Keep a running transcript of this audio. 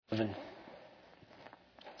Heaven,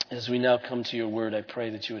 as we now come to your word, I pray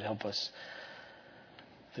that you would help us.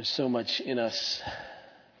 There's so much in us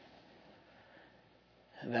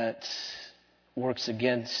that works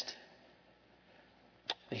against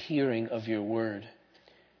the hearing of your word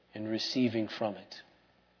and receiving from it.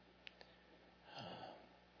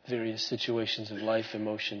 Various situations of life,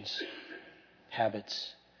 emotions,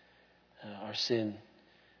 habits, our sin,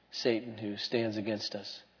 Satan who stands against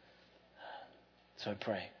us. So I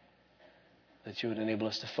pray that you would enable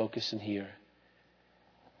us to focus and hear,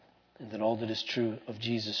 and that all that is true of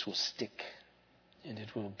Jesus will stick, and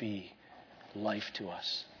it will be life to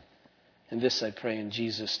us. And this I pray in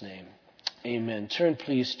Jesus' name. Amen. Turn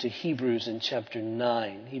please to Hebrews in chapter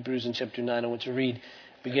 9. Hebrews in chapter 9. I want to read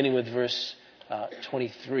beginning with verse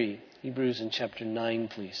 23. Hebrews in chapter 9,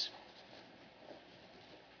 please.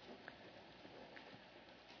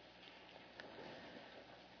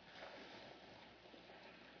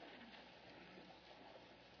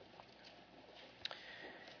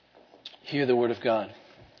 Hear the word of God.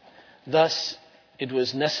 Thus, it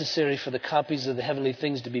was necessary for the copies of the heavenly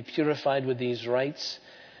things to be purified with these rites,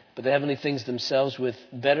 but the heavenly things themselves with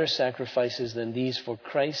better sacrifices than these, for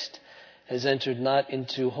Christ has entered not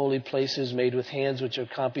into holy places made with hands, which are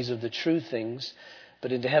copies of the true things,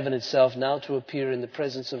 but into heaven itself, now to appear in the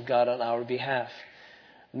presence of God on our behalf.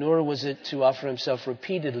 Nor was it to offer himself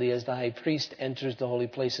repeatedly, as the high priest enters the holy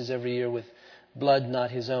places every year with blood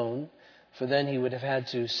not his own, for then he would have had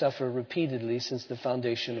to suffer repeatedly since the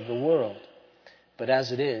foundation of the world. But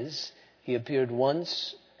as it is, he appeared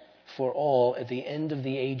once for all at the end of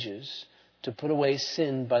the ages to put away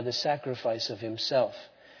sin by the sacrifice of himself.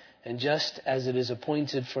 And just as it is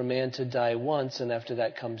appointed for man to die once, and after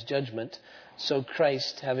that comes judgment, so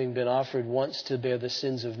Christ, having been offered once to bear the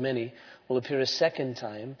sins of many, will appear a second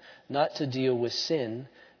time, not to deal with sin,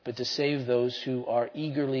 but to save those who are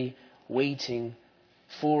eagerly waiting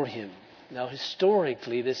for him. Now,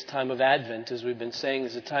 historically, this time of Advent, as we've been saying,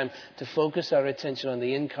 is a time to focus our attention on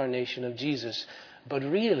the incarnation of Jesus. But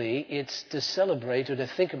really, it's to celebrate or to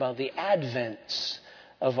think about the advents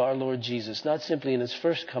of our Lord Jesus. Not simply in his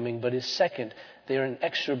first coming, but his second. They are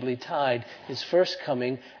inexorably tied. His first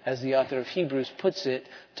coming, as the author of Hebrews puts it,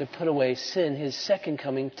 to put away sin. His second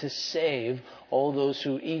coming, to save all those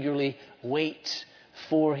who eagerly wait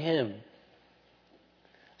for him.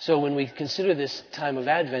 So when we consider this time of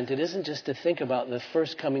Advent, it isn't just to think about the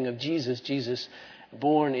first coming of Jesus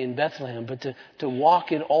born in Bethlehem, but to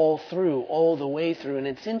walk it all through, all the way through. And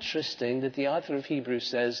it's interesting that the author of Hebrews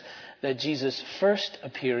says that Jesus' first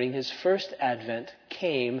appearing, his first Advent,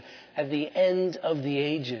 came at the end of the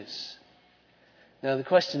ages. Now the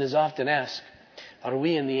question is often asked, are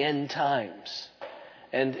we in the end times?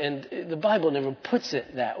 And the Bible never puts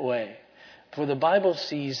it that way. For the Bible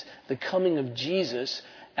sees the coming of Jesus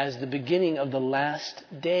as the beginning of the last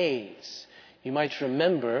days. You might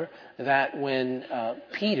remember that when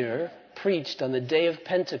Peter preached on the day of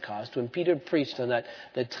Pentecost, when Peter preached on that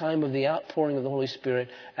time of the outpouring of the Holy Spirit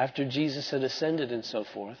after Jesus had ascended and so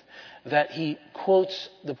forth, that he quotes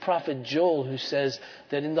the prophet Joel, who says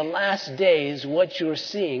that in the last days what you're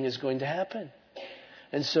seeing is going to happen.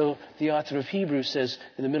 And so the author of Hebrews says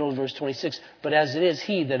in the middle of verse 26, but as it is,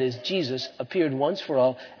 he, that is Jesus, appeared once for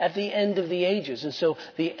all at the end of the ages. And so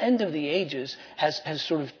the end of the ages has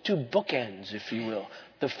sort of two bookends, if you will.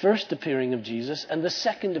 The first appearing of Jesus and the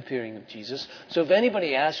second appearing of Jesus. So if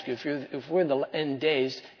anybody asks you, if we're in the end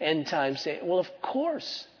days, end times, say, well, of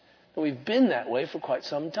course. We've been that way for quite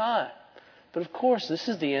some time. But of course, this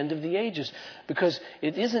is the end of the ages, because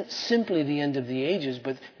it isn't simply the end of the ages,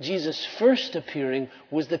 but Jesus' first appearing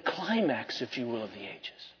was the climax, if you will, of the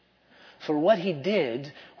ages. For what he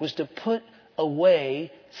did was to put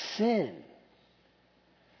away sin.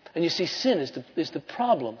 And you see, sin is the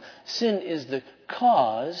problem. Sin is the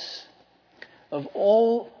cause of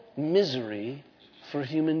all misery for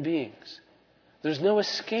human beings. There's no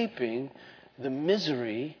escaping the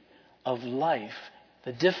misery of life,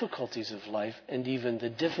 the difficulties of life, and even the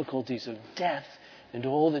difficulties of death and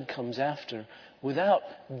all that comes after, without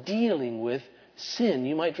dealing with sin.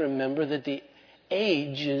 You might remember that the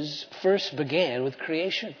ages first began with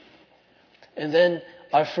creation. And then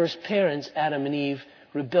our first parents, Adam and Eve,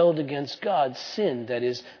 rebelled against God, sinned. That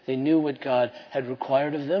is, they knew what God had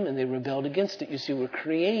required of them and they rebelled against it. You see, we're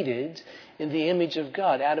created in the image of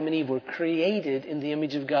God. Adam and Eve were created in the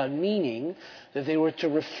image of God, meaning that they were to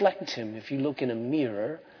reflect him. If you look in a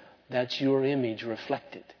mirror, that's your image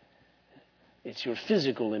reflected. It's your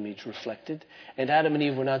physical image reflected. And Adam and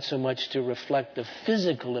Eve were not so much to reflect the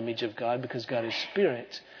physical image of God, because God is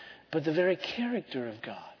spirit, but the very character of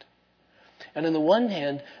God. And on the one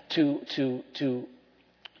hand, to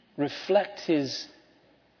reflect His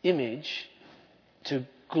image, to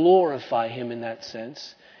glorify Him in that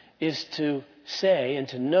sense, is to say and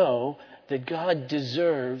to know that God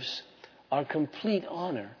deserves our complete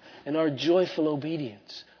honor and our joyful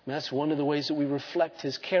obedience. And that's one of the ways that we reflect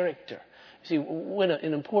His character. See, when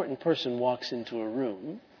an important person walks into a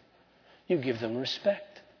room, you give them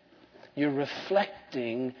respect. You're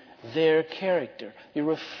reflecting their character. You're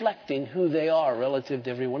reflecting who they are relative to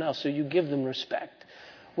everyone else. So you give them respect.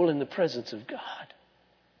 Well, in the presence of God,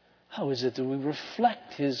 how is it that we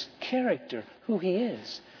reflect His character, who He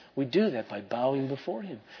is? We do that by bowing before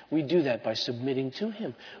Him. We do that by submitting to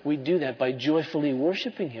Him. We do that by joyfully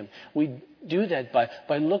worshiping Him. We do that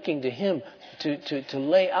by looking to Him to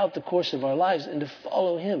lay out the course of our lives and to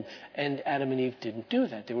follow Him. And Adam and Eve didn't do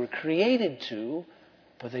that. They were created to,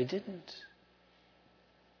 but they didn't.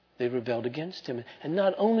 They rebelled against Him. And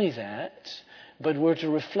not only that, but we're to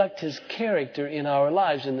reflect His character in our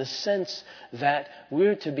lives in the sense that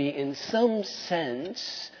we're to be, in some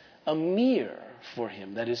sense, a mirror for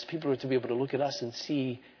Him. That is, people are to be able to look at us and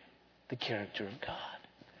see the character of God.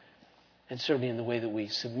 And certainly in the way that we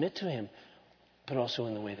submit to Him, but also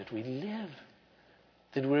in the way that we live.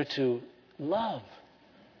 That we're to love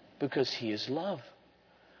because He is love.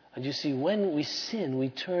 And you see, when we sin, we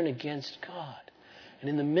turn against God. And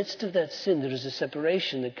in the midst of that sin, there is a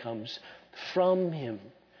separation that comes from Him.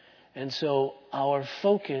 And so our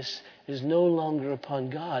focus is no longer upon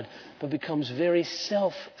God, but becomes very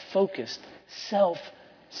self-focused,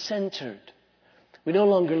 self-centered. We no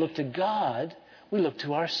longer look to God, we look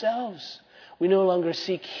to ourselves. We no longer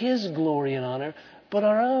seek His glory and honor, but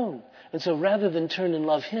our own. And so rather than turn and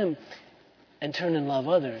love Him and turn and love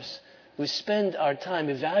others, we spend our time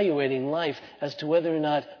evaluating life as to whether or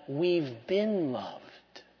not we've been loved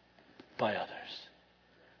by others.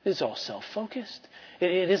 It's all self-focused.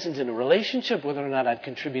 It isn't in a relationship whether or not I've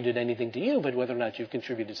contributed anything to you, but whether or not you've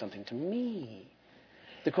contributed something to me.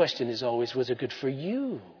 The question is always, was it good for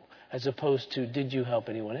you? As opposed to, did you help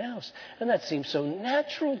anyone else? And that seems so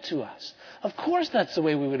natural to us. Of course that's the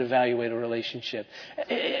way we would evaluate a relationship.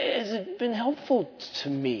 Has it been helpful to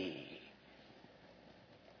me?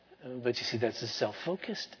 But you see, that's the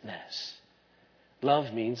self-focusedness.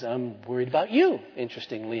 Love means I'm worried about you,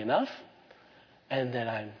 interestingly enough, and that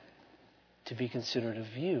I'm to be considerate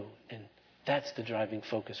of you. And that's the driving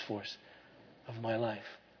focus force of my life.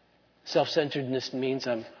 Self-centeredness means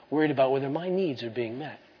I'm worried about whether my needs are being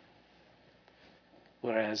met.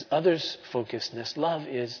 Whereas others' focusedness, love,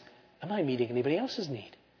 is, am I meeting anybody else's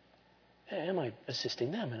need? Am I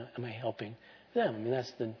assisting them? Am I helping them? I mean, that's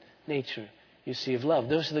the nature, you see, of love.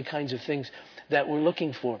 Those are the kinds of things that we're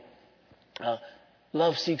looking for.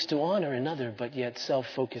 Love seeks to honor another, but yet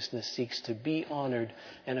self-focusedness seeks to be honored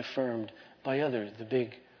and affirmed by others. The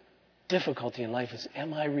big difficulty in life is,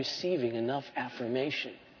 am I receiving enough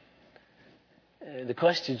affirmation? The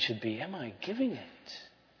question should be, am I giving it?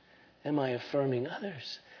 Am I affirming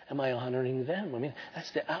others? Am I honoring them? I mean, that's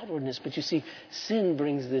the outwardness. But you see, sin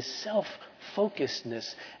brings this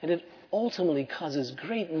self-focusedness, and it ultimately causes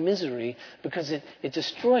great misery because it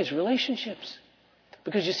destroys relationships.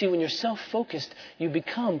 Because you see, when you're self-focused, you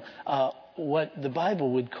become what the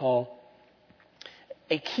Bible would call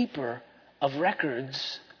a keeper of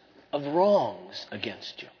records of wrongs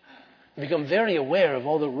against you. You become very aware of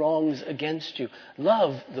all the wrongs against you.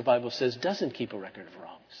 Love, the Bible says, doesn't keep a record of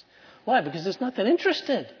wrongs. Why? Because it's not that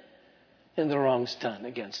interested in the wrongs done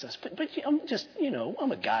against us. But I'm just,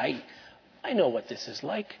 I'm a guy. I know what this is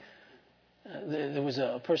like. There was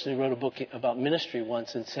a person who wrote a book about ministry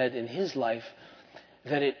once and said in his life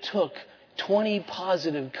that it took 20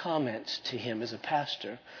 positive comments to him as a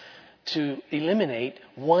pastor to eliminate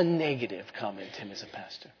one negative comment to him as a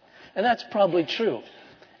pastor. And that's probably true.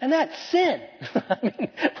 And that's sin. I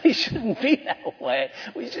mean, we shouldn't be that way.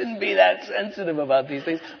 We shouldn't be that sensitive about these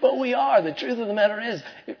things. But we are. The truth of the matter is,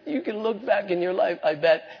 you can look back in your life, I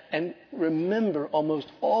bet, and remember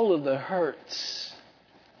almost all of the hurts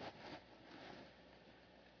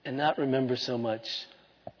and not remember so much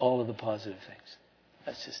all of the positive things.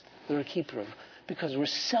 That's just, they're a keeper of, because we're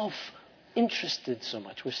self-interested so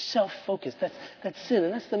much. We're self-focused. That's sin,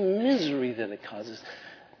 and that's the misery that it causes.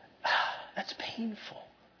 That's painful.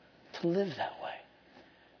 To live that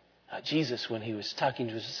way. Jesus, when he was talking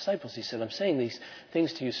to his disciples, he said, I'm saying these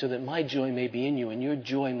things to you so that my joy may be in you and your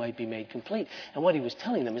joy might be made complete. And what he was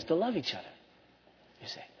telling them is to love each other, you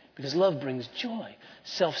see. Because love brings joy.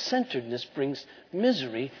 Self-centeredness brings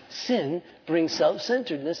misery. Sin brings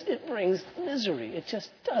self-centeredness. It brings misery. It just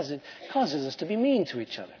does. It causes us to be mean to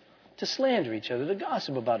each other, to slander each other, to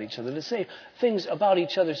gossip about each other, to say things about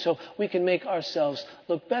each other so we can make ourselves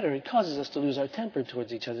look better. It causes us to lose our temper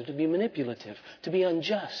towards each other, to be manipulative, to be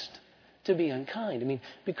unjust, to be unkind. I mean,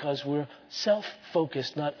 because we're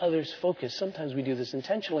self-focused, not others-focused. Sometimes we do this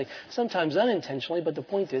intentionally, sometimes unintentionally, but the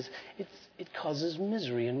point is, it causes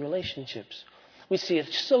misery in relationships. We see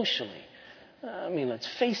it socially. I mean, let's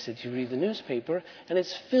face it, you read the newspaper, and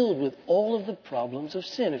it's filled with all of the problems of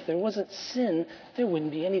sin. If there wasn't sin, there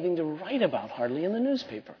wouldn't be anything to write about hardly in the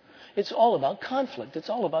newspaper. It's all about conflict.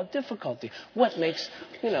 It's all about difficulty. What makes,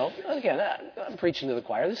 again, I'm preaching to the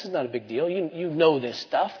choir. This is not a big deal. You know this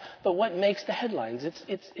stuff. But what makes the headlines?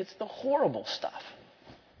 It's the horrible stuff.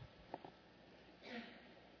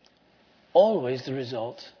 Always the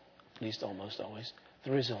result, at least almost always,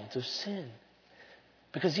 the result of sin.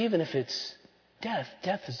 Because even if it's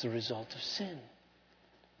death is the result of sin.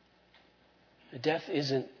 Death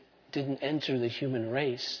didn't enter the human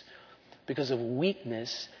race because of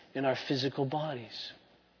weakness in our physical bodies.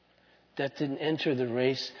 Death didn't enter the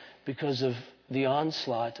race because of the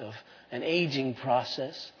onslaught of an aging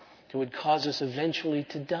process that would cause us eventually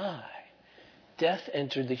to die. Death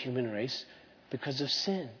entered the human race because of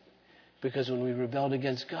sin. Because when we rebelled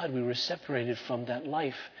against God, we were separated from that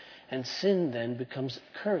life. And sin then becomes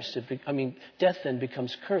cursed. Death then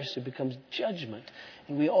becomes cursed. It becomes judgment.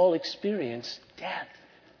 And we all experience death.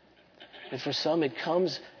 And for some, it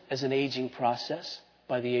comes as an aging process,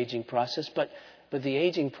 by the aging process. But the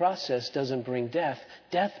aging process doesn't bring death.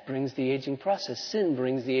 Death brings the aging process. Sin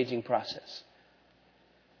brings the aging process.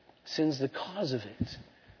 Sin's the cause of it.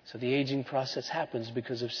 So the aging process happens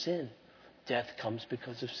because of sin. Death comes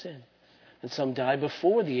because of sin. And some die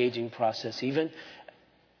before the aging process even.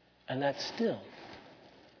 And that still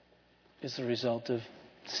is the result of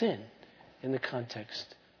sin in the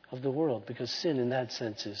context of the world. Because sin in that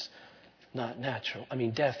sense is not natural.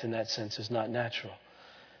 Death in that sense is not natural.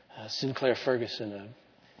 Sinclair Ferguson,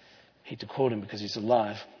 I hate to quote him because he's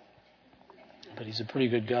alive, but he's a pretty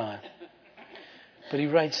good guy. But he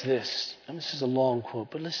writes this, and this is a long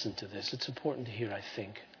quote, but listen to this. It's important to hear, I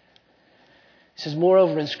think. He says,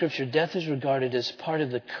 moreover, in Scripture, death is regarded as part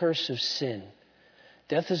of the curse of sin.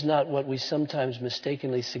 Death is not what we sometimes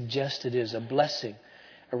mistakenly suggest it is, a blessing,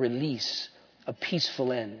 a release, a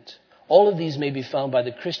peaceful end. All of these may be found by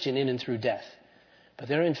the Christian in and through death, but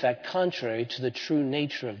they're in fact contrary to the true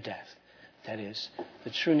nature of death. That is, the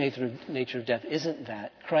true nature of death isn't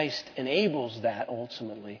that. Christ enables that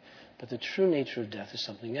ultimately, but the true nature of death is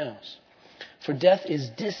something else. For death is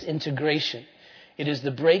disintegration. It is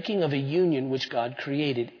the breaking of a union which God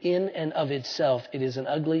created. In and of itself, it is an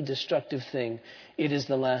ugly, destructive thing. It is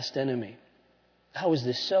the last enemy. How is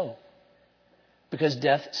this so? Because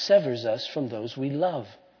death severs us from those we love.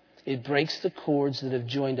 It breaks the cords that have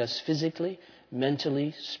joined us physically,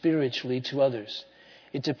 mentally, spiritually to others.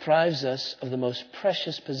 It deprives us of the most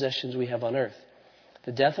precious possessions we have on earth.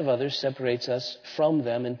 The death of others separates us from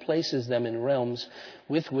them and places them in realms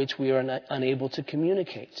with which we are unable to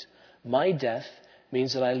communicate. My death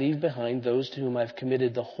means that I leave behind those to whom I've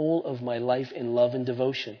committed the whole of my life in love and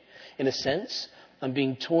devotion. In a sense, I'm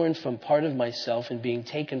being torn from part of myself and being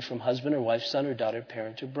taken from husband or wife, son or daughter,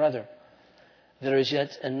 parent or brother. There is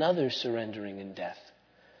yet another surrendering in death.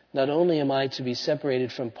 Not only am I to be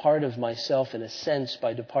separated from part of myself in a sense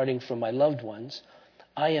by departing from my loved ones,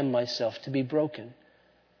 I am myself to be broken,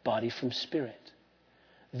 body from spirit.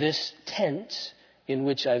 This tent in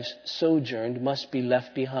which I've sojourned must be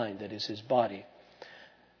left behind, that is his body.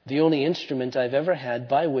 The only instrument I've ever had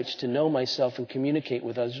by which to know myself and communicate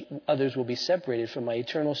with others will be separated from my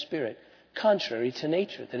eternal spirit, contrary to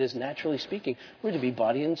nature. That is, naturally speaking, we're to be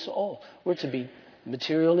body and soul. We're to be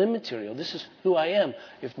material and immaterial. This is who I am.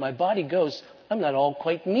 If my body goes, I'm not all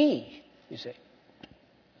quite me, you say.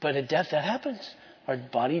 But at death, that happens. Our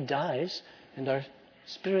body dies and our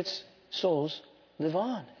spirits, souls live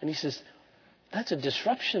on. And he says, that's a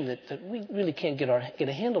disruption that we really can't get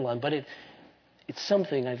a handle on, but it's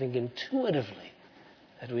something, I think, intuitively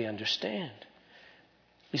that we understand.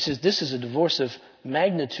 He says, this is a divorce of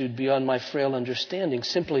magnitude beyond my frail understanding.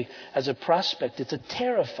 Simply as a prospect, it's a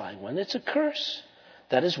terrifying one. It's a curse.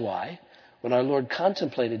 That is why, when our Lord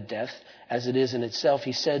contemplated death as it is in itself,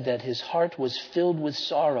 he said that his heart was filled with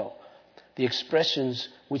sorrow. The expressions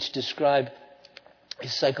which describe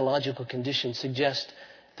his psychological condition suggest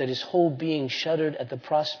that his whole being shuddered at the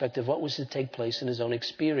prospect of what was to take place in his own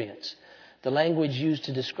experience. The language used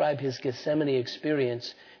to describe his Gethsemane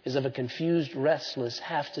experience is of a confused, restless,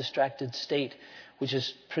 half-distracted state, which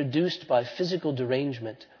is produced by physical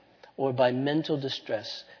derangement or by mental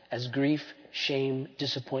distress as grief, shame,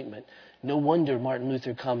 disappointment. No wonder Martin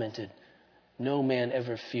Luther commented, no man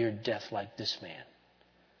ever feared death like this man.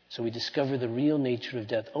 So we discover the real nature of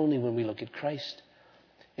death only when we look at Christ.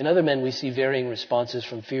 In other men, we see varying responses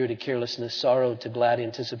from fear to carelessness, sorrow to glad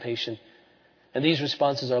anticipation. And these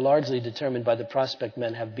responses are largely determined by the prospect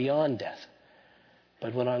men have beyond death.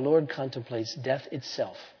 But when our Lord contemplates death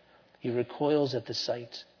itself, he recoils at the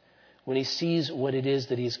sight. When he sees what it is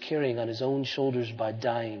that he is carrying on his own shoulders by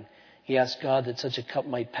dying, he asks God that such a cup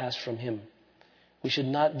might pass from him. We should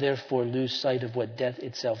not therefore lose sight of what death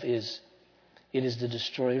itself is. It is the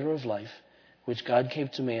destroyer of life, which God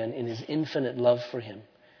gave to man in his infinite love for him.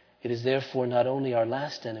 It is therefore not only our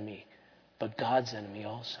last enemy, but God's enemy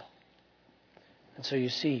also. And so you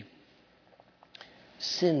see,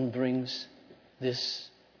 sin brings this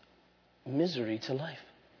misery to life.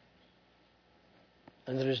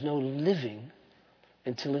 And there is no living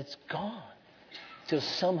until it's gone, until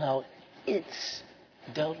somehow it's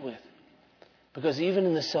dealt with. Because even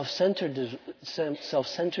in the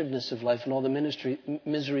self-centeredness of life and all the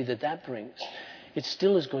misery that brings, it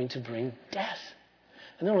still is going to bring death.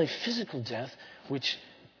 And not only physical death, which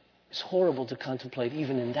is horrible to contemplate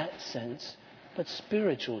even in that sense, but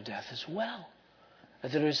spiritual death as well.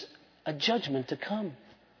 That there is a judgment to come.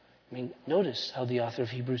 I mean, notice how the author of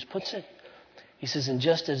Hebrews puts it. He says, and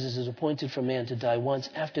just as it is appointed for man to die once,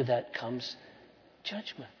 after that comes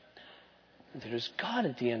judgment. And there is God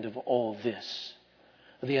at the end of all this.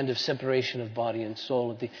 At the end of separation of body and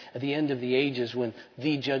soul. At the end of the ages when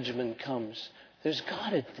the judgment comes. There's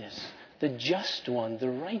God at this. The just one, the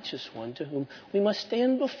righteous one to whom we must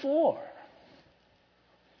stand before.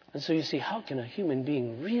 And so you see, how can a human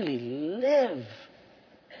being really live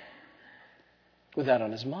with that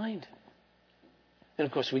on his mind? And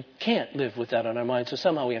of course, we can't live with that on our mind, so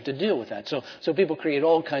somehow we have to deal with that. So people create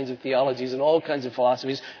all kinds of theologies and all kinds of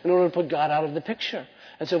philosophies in order to put God out of the picture.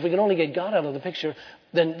 And so if we can only get God out of the picture,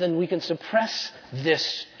 then we can suppress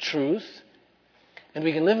this truth, and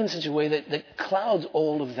we can live in such a way that clouds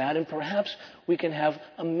all of that, and perhaps we can have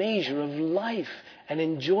a measure of life and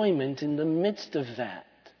enjoyment in the midst of that.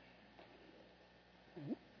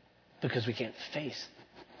 Because we can't face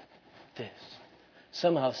this.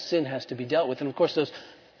 Somehow sin has to be dealt with. And of course, those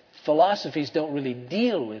philosophies don't really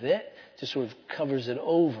deal with it. Just sort of covers it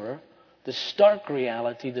over. The stark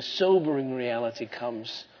reality, the sobering reality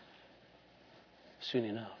comes soon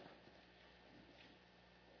enough.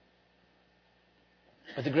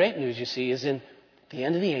 But the great news, you see, is in the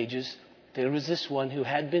end of the ages, there was this one who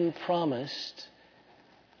had been promised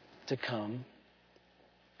to come,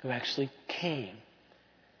 who actually came.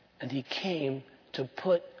 And he came to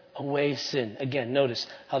put away sin. Again, notice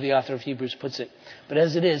how the author of Hebrews puts it. But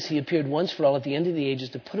as it is, he appeared once for all at the end of the ages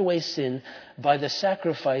to put away sin by the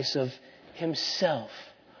sacrifice of himself.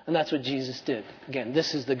 And that's what Jesus did. Again,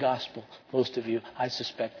 this is the gospel. Most of you, I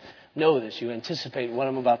suspect, know this. You anticipate what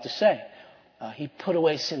I'm about to say. He put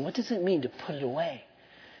away sin. What does it mean to put it away?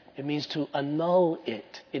 It means to annul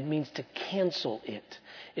it. It means to cancel it.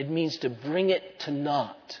 It means to bring it to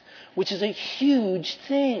naught, which is a huge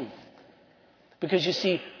thing. Because you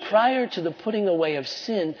see, prior to the putting away of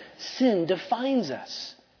sin, sin defines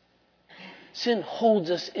us. Sin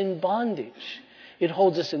holds us in bondage. It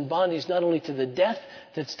holds us in bondage not only to the death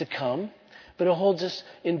that's to come, but it holds us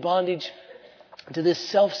in bondage to this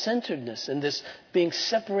self-centeredness and this being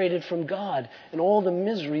separated from God and all the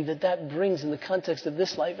misery that brings in the context of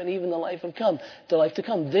this life and even the life to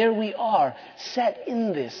come. There we are, set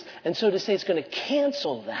in this. And so to say it's going to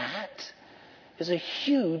cancel that is a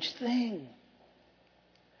huge thing.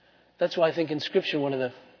 That's why I think in Scripture one of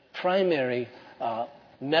the primary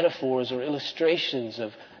metaphors or illustrations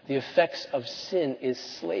of the effects of sin is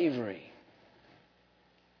slavery.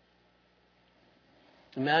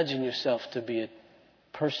 Imagine yourself to be a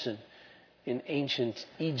person in ancient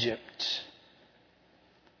Egypt,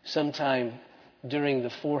 sometime during the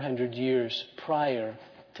 400 years prior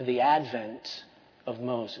to the advent of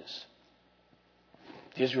Moses.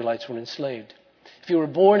 The Israelites were enslaved. If you were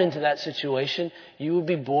born into that situation, you would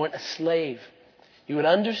be born a slave. You would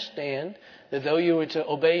understand that though you were to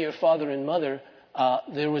obey your father and mother,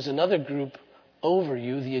 there was another group over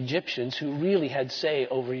you, the Egyptians, who really had say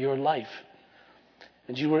over your life.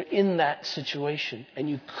 And you were in that situation, and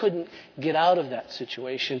you couldn't get out of that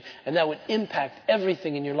situation, and that would impact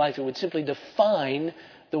everything in your life. It would simply define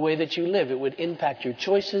the way that you live. It would impact your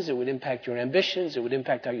choices. It would impact your ambitions. It would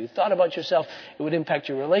impact how you thought about yourself. It would impact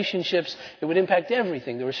your relationships. It would impact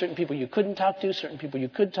everything. There were certain people you couldn't talk to, certain people you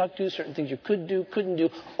could talk to, certain things you could do, couldn't do.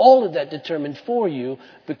 All of that determined for you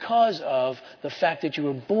because of the fact that you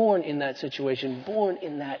were born in that situation, born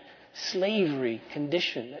in that slavery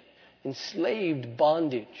condition, that enslaved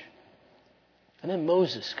bondage. And then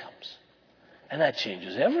Moses comes. And that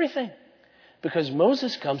changes everything. Because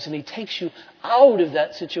Moses comes and he takes you out of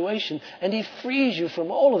that situation and he frees you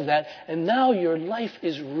from all of that. And now your life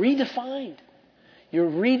is redefined. You're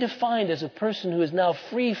redefined as a person who is now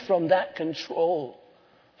free from that control.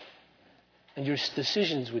 And your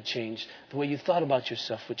decisions would change. The way you thought about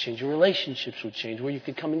yourself would change. Your relationships would change. Where you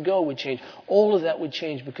could come and go would change. All of that would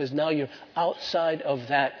change because now you're outside of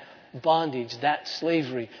that bondage, that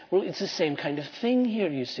slavery. Well, it's the same kind of thing here,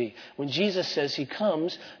 you see. When Jesus says he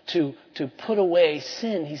comes to put away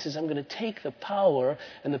sin, he says, I'm going to take the power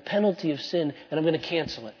and the penalty of sin and I'm going to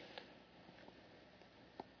cancel it.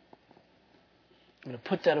 I'm going to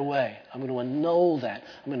put that away. I'm going to annul that.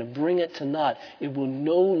 I'm going to bring it to naught. It will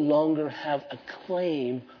no longer have a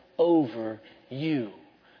claim over you.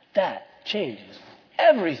 That changes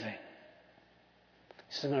everything.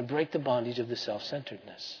 He says, I'm going to break the bondage of the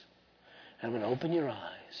self-centeredness. And I'm going to open your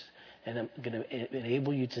eyes. And I'm going to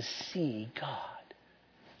enable you to see God.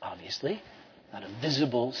 Obviously, not a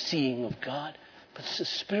visible seeing of God, but it's a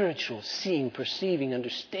spiritual seeing, perceiving,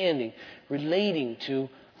 understanding, relating to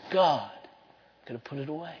God. I'm going to put it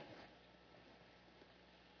away.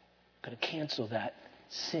 I'm going to cancel that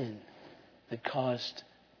sin that caused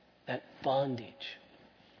that bondage.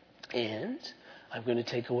 And I'm going to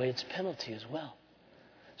take away its penalty as well.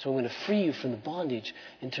 So I'm going to free you from the bondage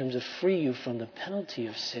in terms of free you from the penalty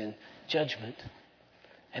of sin, judgment.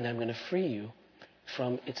 And I'm going to free you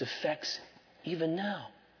from its effects even now,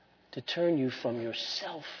 to turn you from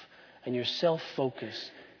yourself and your self-focus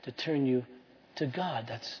to turn you to God.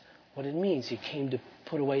 That's what it means. He came to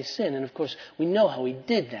put away sin. And of course, we know how he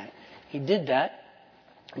did that. He did that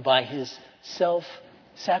by his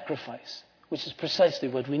self-sacrifice, which is precisely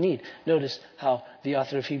what we need. Notice how the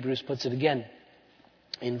author of Hebrews puts it again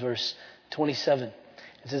in verse 27.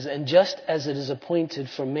 It says, and just as it is appointed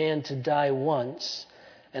for man to die once,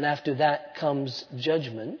 and after that comes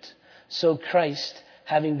judgment, so Christ,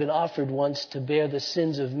 having been offered once to bear the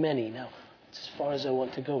sins of many. Now, it's as far as I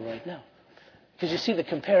want to go right now. Because you see the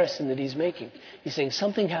comparison that he's making. He's saying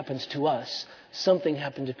something happens to us, something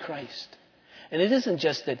happened to Christ. And it isn't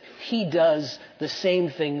just that he does the same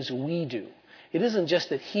things we do. It isn't just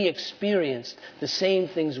that he experienced the same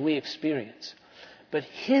things we experience. But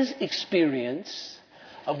his experience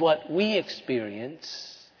of what we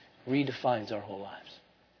experience redefines our whole lives.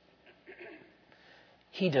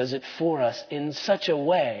 He does it for us in such a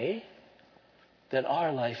way that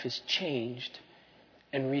our life is changed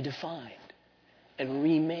and redefined and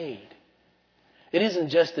remade. It isn't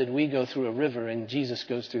just that we go through a river and Jesus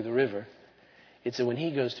goes through the river. It's that when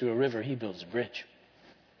he goes through a river, he builds a bridge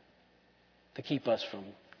to keep us from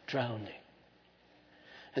drowning.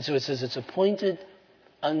 And so it says it's appointed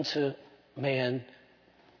unto man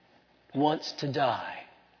once to die.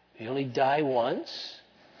 You only die once.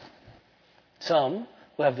 Some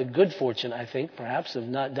will have the good fortune, I think, perhaps, of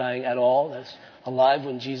not dying at all. That's alive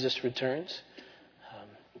when Jesus returns.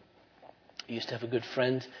 I used to have a good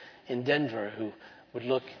friend in Denver who would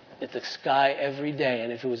look at the sky every day,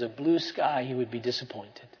 and if it was a blue sky, he would be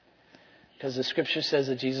disappointed. Because the scripture says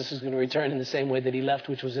that Jesus is going to return in the same way that he left,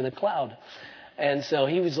 which was in a cloud. And so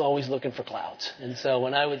he was always looking for clouds. And so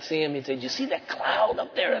when I would see him, he'd say, "Did you see that cloud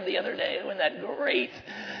up there the other day? Wasn't that great?"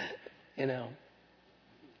 You know.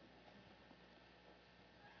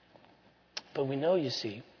 But we know, you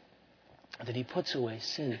see, that he puts away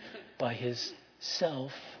sin by his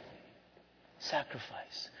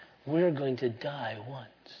self-sacrifice. We're going to die once.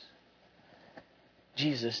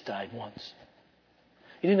 Jesus died once.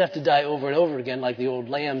 He didn't have to die over and over again like the old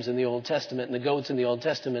lambs in the Old Testament and the goats in the Old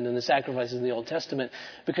Testament and the sacrifices in the Old Testament,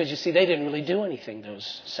 because you see, they didn't really do anything,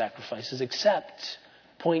 those sacrifices, except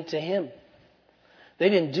point to him. They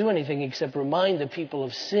didn't do anything except remind the people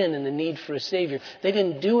of sin and the need for a Savior. They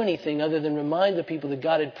didn't do anything other than remind the people that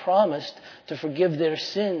God had promised to forgive their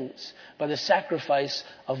sins by the sacrifice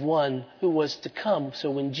of one who was to come.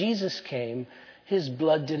 So when Jesus came, his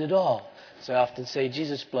blood did it all. So I often say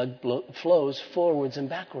Jesus' blood flows forwards and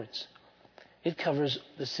backwards. It covers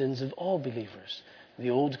the sins of all believers, the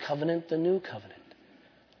old covenant, the new covenant.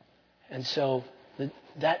 And so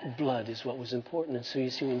that blood is what was important. And so you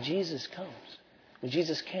see, when Jesus came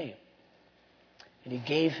and he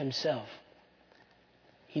gave himself,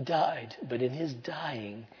 he died, but in his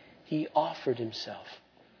dying, he offered himself.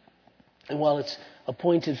 And while it's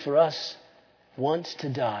appointed for us once to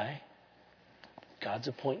die, God's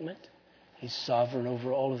appointment, he's sovereign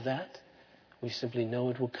over all of that. We simply know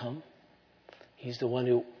it will come. He's the one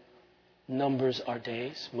who numbers our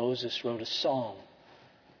days. Moses wrote a psalm,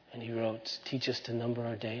 and he wrote, "Teach us to number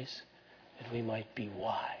our days, that we might be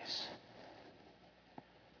wise."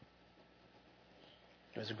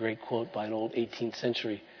 There's a great quote by an old 18th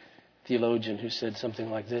century theologian who said something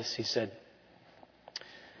like this. He said,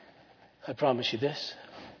 I promise you this,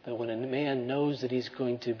 that when a man knows that he's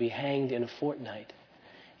going to be hanged in a fortnight,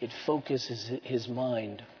 it focuses his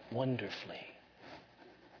mind wonderfully.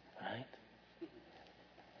 Right?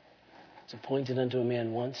 It's appointed unto a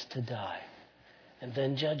man once to die, and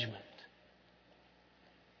then judgment.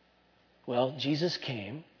 Well, Jesus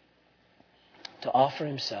came to offer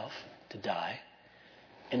himself to die,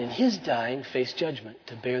 and in his dying face judgment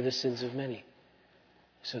to bear the sins of many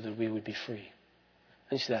so that we would be free.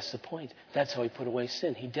 And you see, that's the point. That's how he put away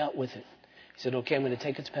sin. He dealt with it. He said, okay, I'm going to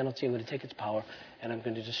take its penalty, I'm going to take its power, and I'm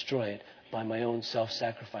going to destroy it by my own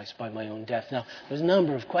self-sacrifice, by my own death. Now, there's a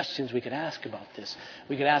number of questions we could ask about this.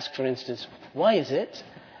 We could ask, for instance, why is it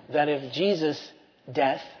that if Jesus'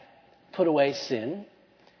 death put away sin,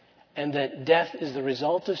 and that death is the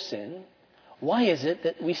result of sin, why is it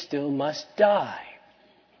that we still must die?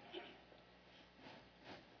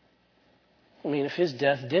 I mean, if his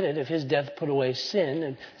death did it, if his death put away sin,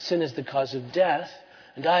 and sin is the cause of death,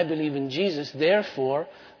 and I believe in Jesus, therefore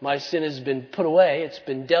my sin has been put away, it's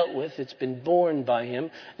been dealt with, it's been borne by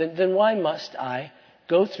him, then why must I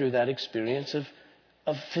go through that experience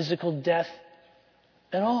of physical death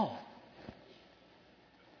at all?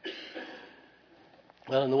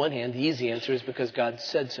 Well, on the one hand, the easy answer is because God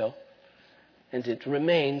said so, and it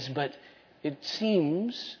remains, but it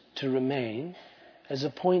seems to remain as a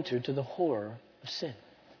pointer to the horror of sin,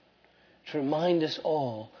 to remind us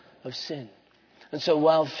all of sin. And so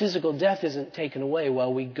while physical death isn't taken away,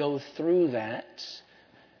 while we go through that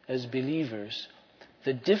as believers,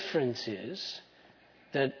 the difference is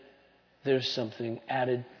that there's something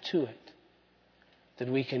added to it, that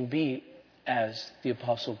we can be as the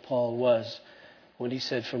Apostle Paul was when he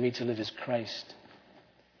said, for me to live is Christ,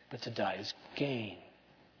 but to die is gain.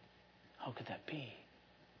 How could that be?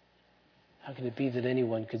 How can it be that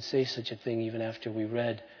anyone could say such a thing even after we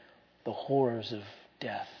read the horrors of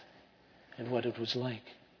death and what it was like?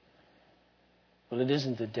 Well, it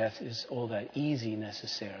isn't that death is all that easy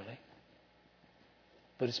necessarily,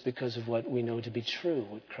 but it's because of what we know to be true,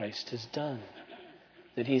 what Christ has done,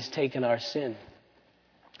 that he's taken our sin.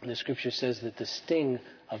 And the scripture says that the sting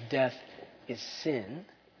of death is sin,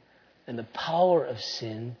 and the power of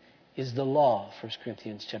sin is the law, 1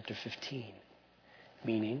 Corinthians chapter 15.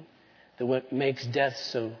 Meaning that what makes death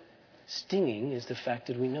so stinging is the fact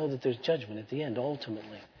that we know that there's judgment at the end,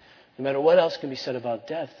 ultimately. No matter what else can be said about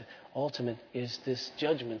death, the ultimate is this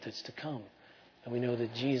judgment that's to come. And we know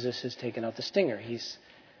that Jesus has taken out the stinger. He's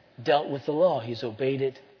dealt with the law. He's obeyed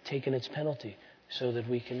it, taken its penalty, so that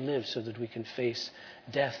we can live, so that we can face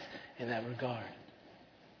death in that regard.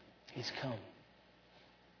 He's come.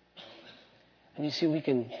 And you see, we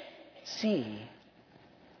can see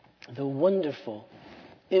the wonderful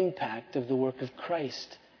impact of the work of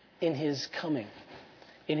Christ in his coming,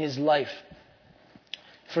 in his life.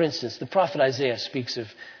 For instance, the prophet Isaiah speaks of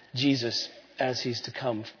Jesus as he's to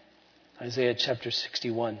come. Isaiah chapter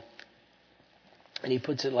 61. And he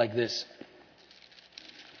puts it like this.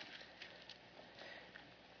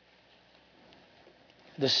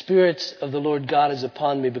 The Spirit of the Lord God is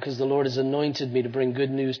upon me, because the Lord has anointed me to bring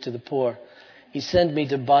good news to the poor. He sent me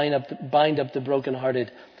to bind up the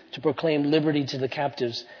brokenhearted, to proclaim liberty to the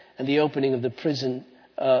captives, and the opening of the prison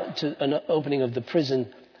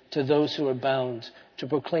to those who are bound, to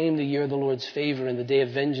proclaim the year of the Lord's favor and the day of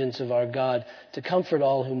vengeance of our God, to comfort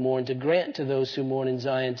all who mourn, to grant to those who mourn in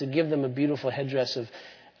Zion, to give them a beautiful headdress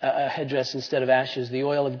instead of ashes, the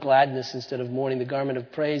oil of gladness instead of mourning, the garment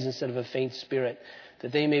of praise instead of a faint spirit,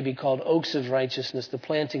 that they may be called oaks of righteousness, the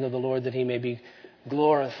planting of the Lord, that he may be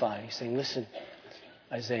glorified. He's saying, listen,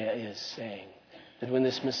 Isaiah is saying that when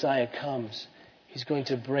this Messiah comes, he's going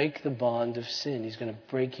to break the bond of sin. He's going to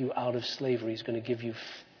break you out of slavery. He's going to give you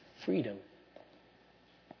freedom.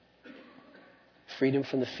 Freedom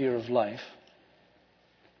from the fear of life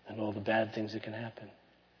and all the bad things that can happen.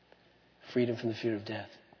 Freedom from the fear of death.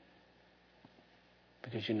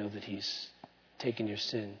 Because you know that he's taken your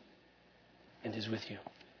sin and is with you.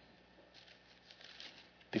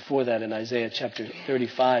 Before that, in Isaiah chapter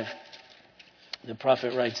 35, the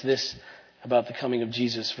prophet writes this about the coming of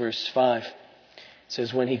Jesus, verse 5. It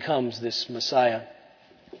says, when he comes, this Messiah,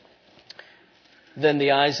 then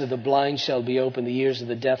the eyes of the blind shall be opened, the ears of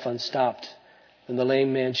the deaf unstopped. Then the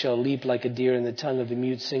lame man shall leap like a deer, and the tongue of the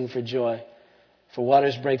mute sing for joy. For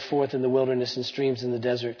waters break forth in the wilderness and streams in the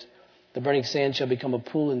desert. The burning sand shall become a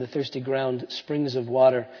pool in the thirsty ground, springs of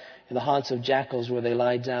water in the haunts of jackals where they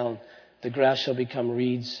lie down. The grass shall become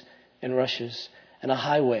reeds and rushes, and a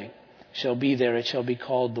highway shall be there. It shall be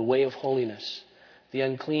called the way of holiness. The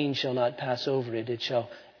unclean shall not pass over it. It shall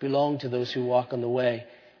belong to those who walk on the way.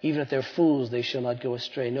 Even if they're fools, they shall not go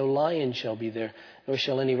astray. No lion shall be there, nor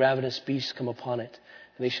shall any ravenous beast come upon it.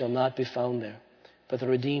 And they shall not be found there. But the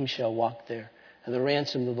redeemed shall walk there. And the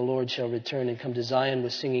ransomed of the Lord shall return and come to Zion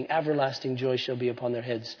with singing. Everlasting joy shall be upon their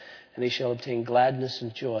heads. And they shall obtain gladness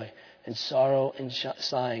and joy. And sorrow and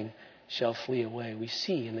sighing shall flee away. We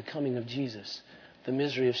see in the coming of Jesus the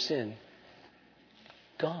misery of sin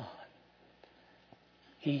gone.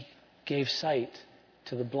 He gave sight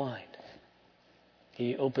to the blind.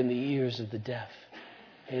 He opened the ears of the deaf.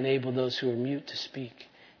 He enabled those who are mute to speak.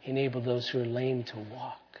 He enabled those who are lame to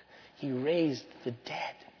walk. He raised the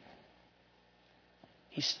dead.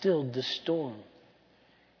 He stilled the storm.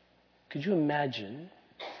 Could you imagine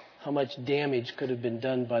how much damage could have been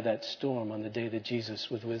done by that storm on the day that Jesus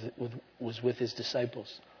was with his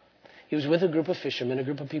disciples? He was with a group of fishermen, a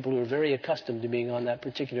group of people who were very accustomed to being on that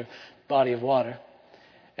particular body of water.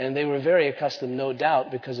 And they were very accustomed, no doubt,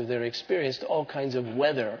 because of their experience, to all kinds of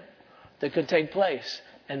weather that could take place.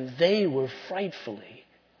 And they were frightfully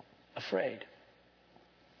afraid.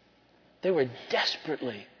 They were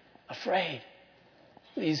desperately afraid.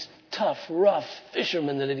 These tough, rough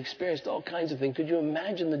fishermen that had experienced all kinds of things. Could you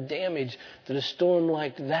imagine the damage that a storm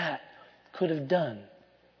like that could have done?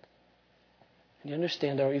 And you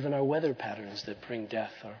understand even our weather patterns that bring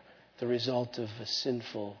death are the result of a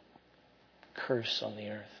sinful curse on the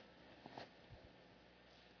earth.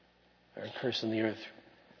 Or a curse on the earth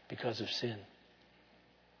because of sin.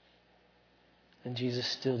 And Jesus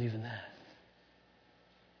stilled even that.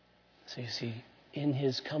 So you see, in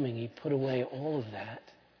his coming, he put away all of that.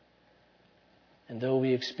 And though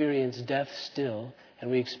we experience death still,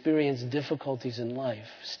 and we experience difficulties in life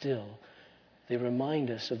still, they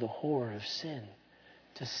remind us of the horror of sin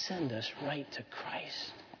to send us right to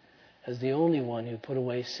Christ. As the only one who put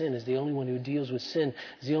away sin, as the only one who deals with sin,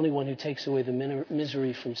 as the only one who takes away the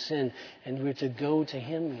misery from sin. And we're to go to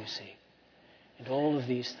him, you see, and all of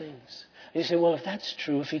these things. And you say, well, if that's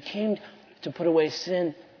true, if he came to put away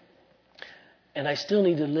sin, and I still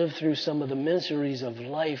need to live through some of the miseries of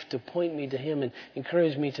life to point me to him and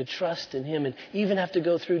encourage me to trust in him, and even have to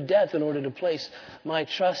go through death in order to place my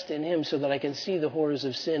trust in him so that I can see the horrors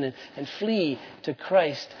of sin and flee to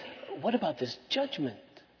Christ. What about this judgment?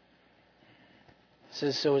 It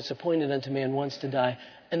says, so it's appointed unto man once to die,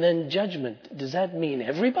 and then judgment. Does that mean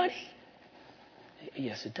everybody?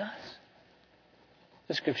 Yes, it does.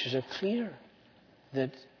 The scriptures are clear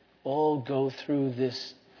that all go through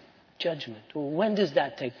this judgment. Well, when does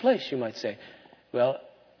that take place, you might say? Well,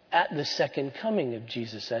 at the second coming of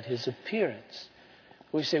Jesus, at his appearance.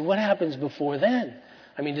 We say, what happens before then?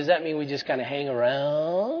 I mean, does that mean we just kind of hang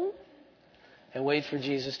around and wait for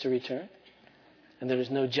Jesus to return? And there is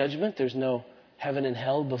no judgment? There's no heaven and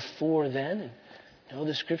hell before then? And no,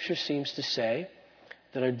 the scripture seems to say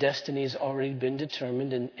that our destiny has already been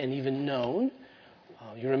determined and even known.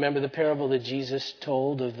 You remember the parable that Jesus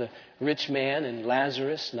told of the rich man and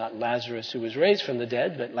Lazarus, not Lazarus who was raised from the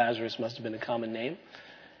dead, but Lazarus must have been a common name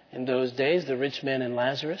in those days, the rich man and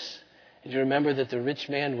Lazarus. And you remember that the rich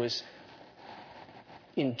man was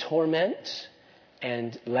in torment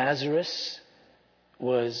and Lazarus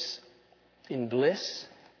was in bliss.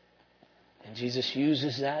 And Jesus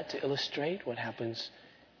uses that to illustrate what happens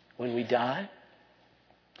when we die.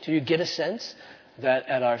 Do you get a sense that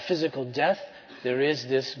at our physical death, there is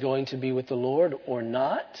this going to be with the Lord or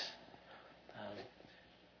not?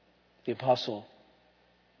 The Apostle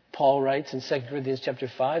Paul writes in 2 Corinthians chapter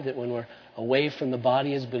 5 that when we're away from the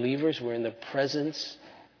body as believers, we're in the presence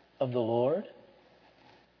of the Lord.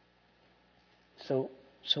 So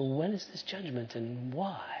when is this judgment and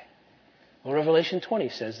why? Well, Revelation 20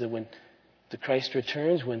 says that when the Christ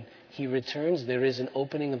returns, when he returns, there is an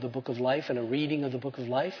opening of the book of life and a reading of the book of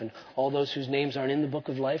life, and all those whose names aren't in the book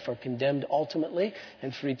of life are condemned ultimately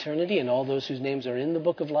and for eternity, and all those whose names are in the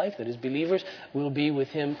book of life, that is believers, will be with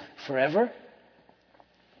him forever at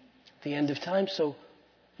the end of time. So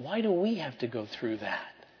why do we have to go through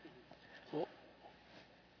that?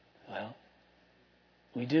 Well,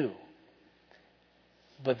 we do.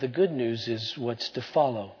 But the good news is what's to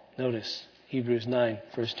follow. Notice Hebrews 9,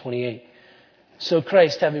 verse 28. So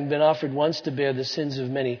Christ, having been offered once to bear the sins of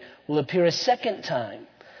many, will appear a second time,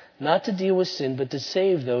 not to deal with sin, but to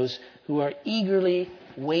save those who are eagerly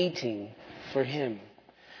waiting for him.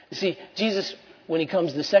 You see, Jesus, when he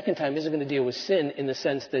comes the second time, isn't going to deal with sin in the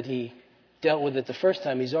sense that he dealt with it the first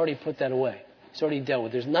time. He's already put that away. He's already dealt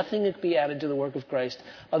with it. There's nothing that can be added to the work of Christ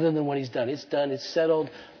other than what he's done. It's done. It's settled.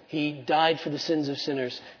 He died for the sins of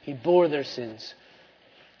sinners. He bore their sins.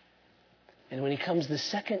 And when he comes the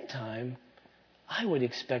second time, I would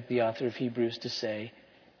expect the author of Hebrews to say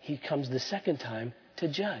he comes the second time to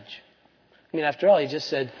judge. I mean, after all, he just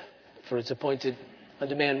said, for it's appointed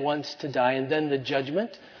unto man once to die and then the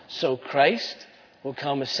judgment. So Christ will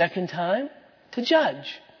come a second time to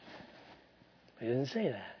judge. He didn't say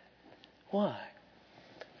that. Why?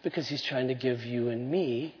 Because he's trying to give you and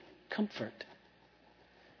me comfort.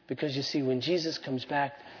 Because you see, when Jesus comes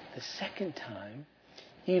back the second time,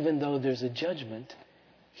 even though there's a judgment,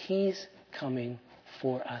 he's coming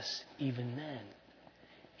for us even then.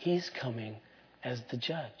 He's coming as the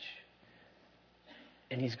judge.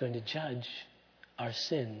 And he's going to judge our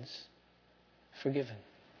sins forgiven.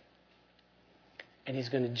 And he's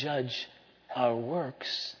going to judge our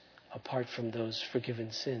works apart from those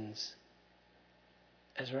forgiven sins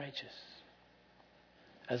as righteous,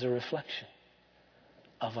 as a reflection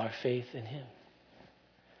of our faith in him.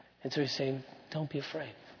 And so he's saying, don't be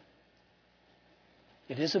afraid.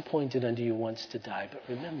 It is appointed unto you once to die, but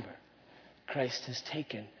remember, Christ has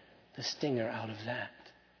taken the stinger out of that.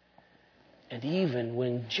 And even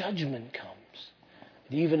when judgment comes,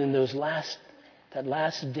 and even in that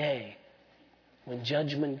last day, when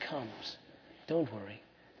judgment comes, don't worry,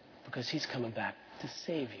 because he's coming back to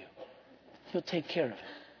save you. He'll take care of it.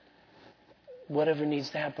 Whatever needs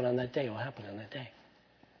to happen on that day will happen on that day.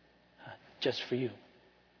 Just for you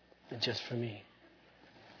and just for me.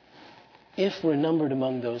 If we're numbered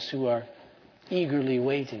among those who are eagerly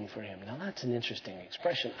waiting for him. Now that's an interesting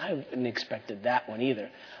expression. I wouldn't expected that one either.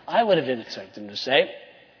 I would have expected him to say,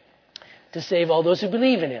 to save all those who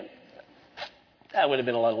believe in him. That would have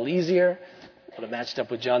been a little easier. Would have matched up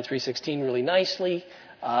with John 3:16 really nicely.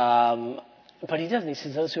 But he doesn't. He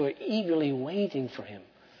says those who are eagerly waiting for him.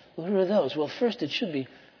 Well, who are those? Well, first it should be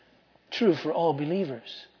true for all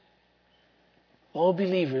believers. All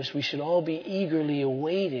believers, we should all be eagerly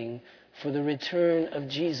awaiting for the return of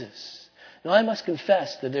Jesus. Now, I must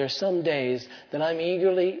confess that there are some days that I'm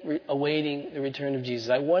eagerly awaiting the return of Jesus.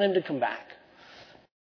 I want him to come back.